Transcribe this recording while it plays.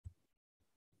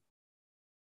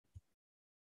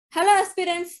Hello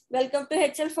aspirants, welcome to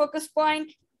HL Focus Point.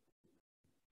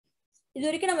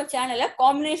 இதுவரைக்கும் நம்ம சேனல்ல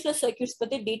combinational circuits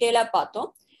பத்தி டீடைலா பார்த்தோம்.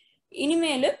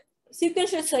 இனிமேல்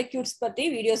sequential circuits பத்தி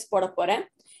வீடியோஸ் போட போறேன்.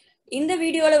 இந்த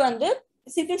வீடியோல வந்து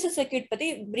sequential circuit பத்தி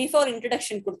brief or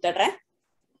introduction கொடுத்துறேன்.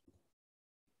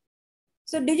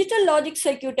 So digital logic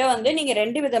circuit வந்து நீங்க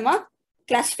ரெண்டு விதமா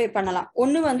கிளாசிஃபை பண்ணலாம்.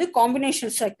 ஒன்னு வந்து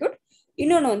combinational circuit,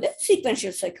 இன்னொன்னு வந்து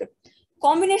sequential circuit.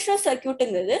 Combinational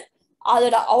circuitங்கிறது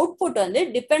அதோட அவுட்புட் வந்து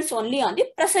depends only on the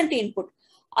present input.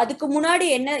 அதுக்கு முன்னாடி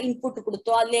என்ன இன்புட்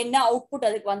கொடுத்தோம், அதுல என்ன அவுட்புட்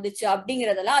அதுக்கு வந்துச்சு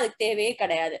அப்படிங்கறதெல்லாம் அதுக்கு தேவையே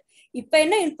கிடையாது. இப்ப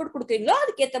என்ன இன்புட் கொடுக்குறீங்களோ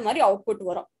அதுக்கு ஏத்த மாதிரி அவுட்புட்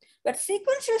வரும். பட்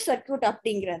சீக்வென்ஷியல் சர்க்யூட்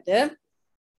அப்படிங்கிறது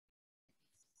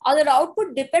அதோட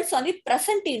output depends on the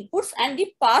present inputs and the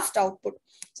past output.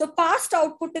 So past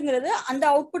அவுட்புட்ங்கிறது அந்த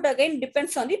output again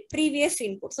depends on the previous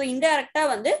input. So இன்டைரக்டா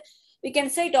வந்து we can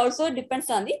say it also depends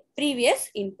on the previous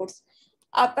inputs.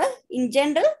 அப்ப in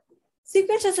general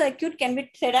sequential circuit can be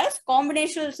said as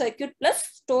combinational circuit plus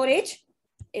storage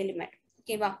element.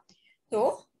 Okay va? So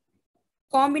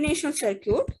combinational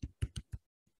circuit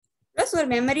plus or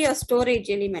memory or storage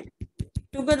element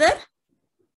together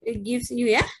it gives you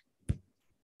a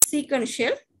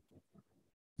sequential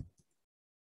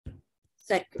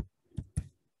circuit.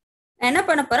 என்ன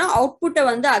பண்ண போறோம், அவுட்புட்டை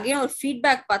வந்து again ஒரு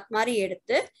feedback பாத் மாதிரி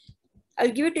எடுத்து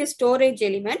I'll give it a storage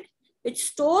element which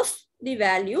stores the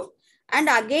value and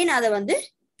again அதை வந்து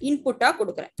இன்புட்டா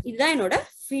கொடுக்குறேன். இதுதான் என்னோட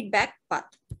ஃபீட்பேக்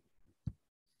பாத்.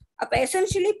 அப்ப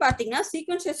எசென்ஷியலி பாத்தீங்கன்னா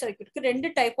சீக்வென்ஷியல் சர்க்யூட்க்கு ரெண்டு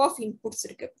டைப் ஆஃப் இன்புட்ஸ்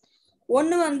இருக்கு.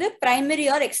 ஒன்னு வந்து பிரைமரி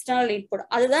ஆர் எக்ஸ்டர்னல் இன்புட்,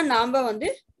 அதுதான் நாம வந்து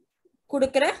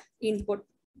கொடுக்குற இன்புட்.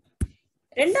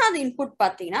 ரெண்டாவது இன்புட்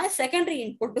பாத்தீங்கன்னா செகண்டரி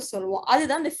இன்புட் சொல்லுவோம்.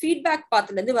 அதுதான் இந்த ஃபீட்பேக்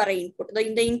பாத்ல இருந்து வர இன்புட்.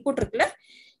 இந்த இன்புட் இருக்குல்ல,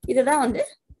 இதுதான் வந்து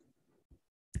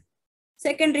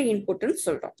secondary input ன்னு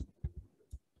சொல்றோம்.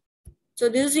 So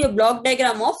this is your block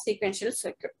diagram of sequential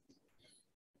circuit.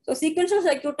 So sequential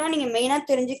circuit நீங்க மெயினா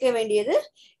தெரிஞ்சுக்க வேண்டியது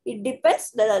it depends,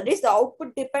 that is the output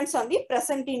depends on the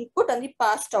present input and the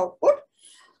past output.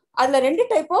 அதுல ரெண்டு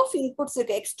டைப் ஆஃப் இன்புட்ஸ்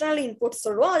இருக்கு. External input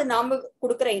சொல்லுவோம், அது நாம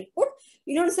கொடுக்குற இன்புட்.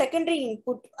 இன்னொன்று செகண்டரி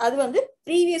இன்புட், அது வந்து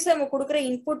ப்ரீவியஸா நம்ம கொடுக்குற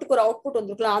இன்புட்டுக்கு ஒரு அவுட்புட்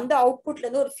வந்துருக்கலாம். அந்த அவுட்புட்ல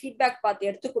இருந்து ஒரு ஃபீட்பேக் பார்த்து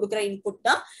எடுத்து கொடுக்குற இன்புட்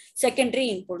தான் செகண்டரி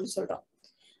இன்புட்னு சொல்றோம்.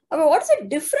 அப்போ what's the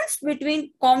difference between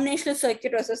combinational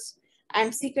circuit versus and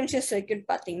sequential circuit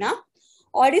பாத்தீங்கன்னா,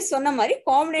 already சொன்ன மாதிரி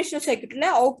combinational circuitல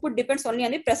output depends only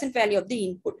on the present value of the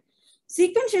input.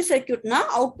 Sequential circuitனா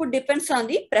output depends on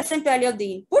the present value of the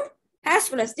input as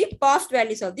well as the past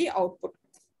values of the output.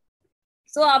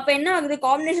 So அப்ப என்ன ஆகுது,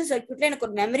 combinational circuitல எனக்கு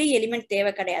ஒரு memory element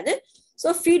தேவை கிடையாது.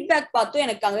 So feedback பார்த்தும்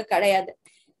எனக்கு அங்க கிடையாது.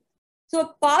 ஸோ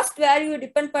பாஸ்ட் வேல்யூ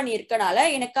டிபெண்ட் பண்ணி இருக்கனால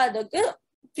எனக்கு அதுக்கு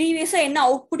ப்ரீவியஸா என்ன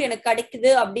அவுட்புட் எனக்கு கிடைக்குது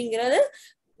அப்படிங்கறது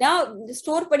நான்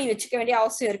ஸ்டோர் பண்ணி வச்சுக்க வேண்டிய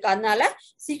அவசியம் இருக்கு. அதனால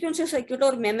சீக்வென்ஷியல் சர்க்யூட்ல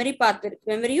ஒரு மெமரி பார்த்து இருக்கு,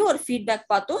 மெமரியும் ஒரு ஃபீட்பேக்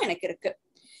பார்த்தும் எனக்கு இருக்கு.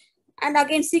 அண்ட்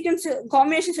அகைன் சீக்வென்ஸ்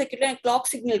காம்பினேஷன் சர்க்யூட்ல எனக்கு கிளாக்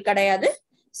சிக்னல் கிடையாது.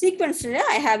 சீக்வென்ஸ்ல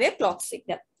I have a clock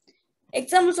signal.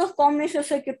 Examples of combination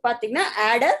circuit பாத்தீங்கன்னா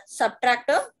order,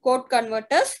 subtractor, code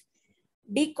converters,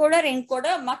 decoder,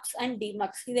 encoder, mugs and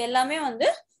tmux. இது எல்லாமே வந்து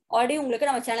ஆல்ரெடி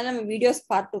உங்களுக்கு நம்ம சேனல்ல நம்ம வீடியோஸ்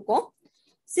பார்த்துருக்கோம்.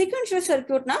 சீக்வென்ஷியல்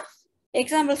சர்க்யூட்னா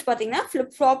எக்ஸாம்பிள்ஸ் பாத்தீங்கன்னா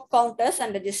flip flop, counters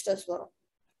and registers வரும்.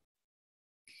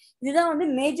 இதுதான் வந்து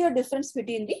major difference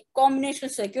between the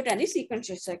combinational circuit and the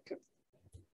sequential circuit.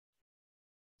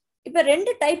 இப்ப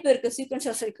ரெண்டு டைப் இருக்கு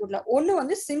சீக்வென்ஷியல் சர்க்யூட்ல. ஒன்னு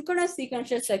வந்து சிங்க்ரோனஸ்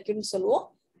சீக்வென்ஷியல் சர்க்யூட்னு சொல்லுவோம்,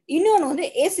 இன்னொன்னு வந்து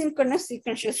ஏசிங்க்ரோனஸ்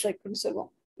சீக்வென்ஷியல் சர்க்யூட்னு சொல்லுவோம்.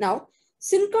 Now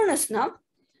synchronousனா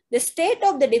the state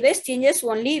of the device changes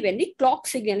only when the clock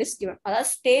signal is given.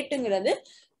 அதாவது ஸ்டேட்ங்கிறது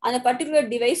அந்த பர்டிகுலர்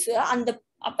டிவைஸ் அந்த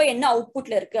அப்ப என்ன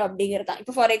அவுட்புட்ல இருக்கு அப்படிங்கறதா.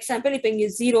 இப்போ ஃபார் எக்ஸாம்பிள் இப்ப இங்க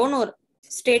 0ன்னு ஒரு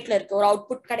ஸ்டேட்ல இருக்கு, ஒரு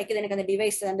அவுட்புட் கிடைக்குது எனக்கு அந்த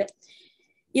டிவைஸ் வந்து.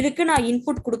 இதுக்கு நான்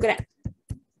இன்புட் கொடுக்குறேன்.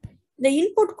 இந்த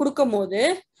இன்புட் கொடுக்கும் போது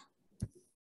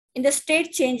இந்த ஸ்டேட்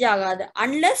சேஞ்ச் ஆகாது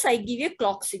unless I give A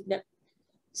clock signal.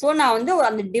 So நான் வந்து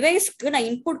அந்த டிவைஸ்க்கு நான்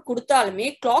இன்புட் கொடுத்தாலுமே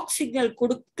கிளாக் சிக்னல்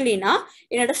கொடுக்கலனா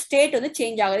என்னோட ஸ்டேட் வந்து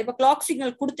சேஞ்ச் ஆகாது. இப்போ கிளாக்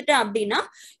சிக்னல் கொடுத்துட்டேன் அப்படின்னா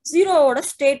 0வோட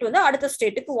ஸ்டேட் வந்து அடுத்த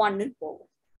ஸ்டேட்டுக்கு 1ன்னு போகும்.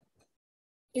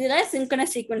 இதுதான் synchronous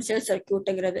sequential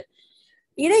circuitங்கிறது.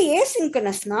 இதே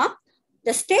asynchronousனா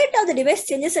the state of the device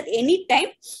changes at any time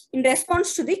in response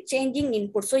to the changing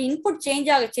input. So input change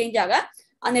ஆக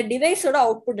அந்த டிவைஸோட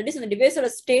அவுட்புட், தட் இஸ் அந்த டிவைஸோட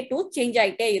ஸ்டேட்டும் சேஞ்ச்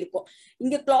ஆகிட்டே இருக்கும்.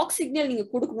 இங்க கிளாக் சிக்னல் நீங்க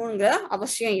கொடுக்கணுங்கிற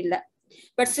அவசியம் இல்லை.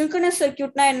 பட் synchronous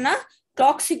circuitனா என்ன,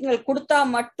 கிளாக் சிக்னல் கொடுத்தா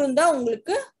மட்டும்தான்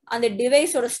உங்களுக்கு அந்த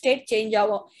டிவைஸோட ஸ்டேட் சேஞ்ச்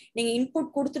ஆகும். நீங்க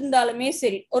இன்புட் கொடுத்திருந்தாலுமே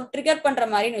சரி, ஒரு ட்ரிகர் பண்ற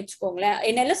மாதிரின்னு வச்சுக்கோங்களேன்,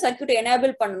 என்னெல்லாம் சர்க்யூட்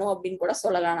எனேபிள் பண்ணணும் அப்படின்னு கூட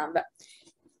சொல்லலாம் நம்ம.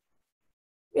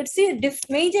 It's a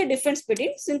major difference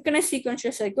between synchronous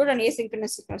sequential circuit and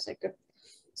asynchronous sequential circuit.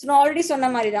 So நான் ஆல்ரெடி சொன்ன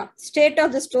மாதிரி தான் state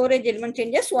of the storage element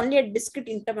changes only at discrete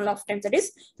interval of time, that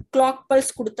is clock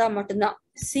pulse கொடுத்தா மட்டும்தான்.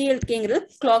 சிஎல்கேங்கிறது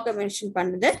கிளாக்கை மென்ஷன்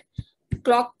பண்ணுது.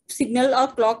 Clock signal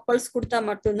R clock pulse கொடுத்தா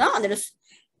மட்டும்தான் அந்த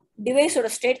டிவைஸோட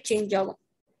ஸ்டேட் சேஞ்ச் ஆகும்.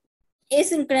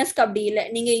 ஏசின்க்ரனஸ்க்கு அப்படி இல்லை,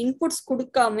 நீங்க இன்புட்ஸ்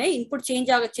கொடுக்காம இன்புட் சேஞ்ச்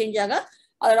ஆக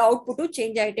அதோட அவுட்புட்டும்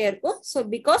சேஞ்ச் ஆகிட்டே இருக்கும். ஸோ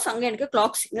பிகாஸ் அங்கே எனக்கு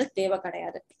கிளாக் சிக்னல் தேவை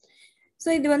கிடையாது. ஸோ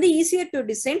இது வந்து easier to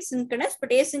design synchronous,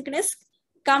 but ஏசின்க்ரனஸ்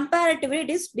comparatively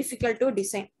it is difficult to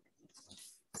design.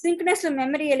 சின்க்ரனஸ்ல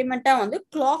memory எலிமெண்டா வந்து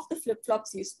கிளாக்டு ஃபிளிப்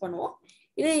ஃப்ளாப்ஸ் யூஸ் பண்ணுவோம்.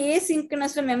 இதே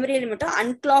ஏசின்க்ரனஸ்ல memory எலிமெண்டா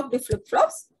அன்கிளாக்டு flip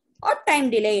flops R time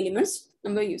delay elements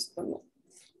நம்ம யூஸ் பண்ணுவோம்.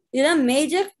 இதுதான்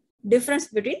major difference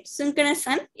between synchronous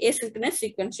and asynchronous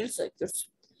sequential circuits.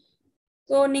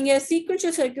 So நீங்க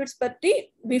sequential circuits பத்தி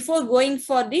before going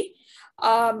for the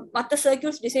மற்ற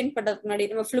circuits design பண்றதுக்கு முன்னாடி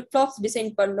நம்ம flip flops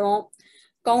டிசைன் பண்ணோம்,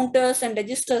 counters and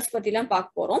registers பத்திலாம்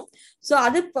பார்க்க போறோம். ஸோ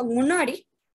அது முன்னாடி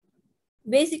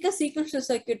பேசிக்கா sequential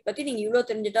circuit பத்தி நீங்க இவ்வளவு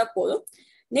தெரிஞ்சுட்டா போதும்.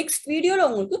 நெக்ஸ்ட் வீடியோல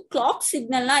உங்களுக்கு கிளாக்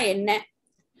சிக்னல்னா என்ன,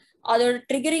 அதோட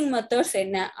ட்ரிகரிங் மெத்தட்ஸ்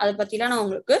என்ன, அதை பத்திலாம் நான்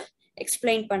உங்களுக்கு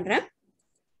எக்ஸ்பிளைன் பண்றேன்.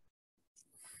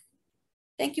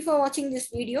 Thank you for watching this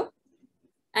video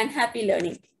and happy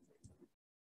learning.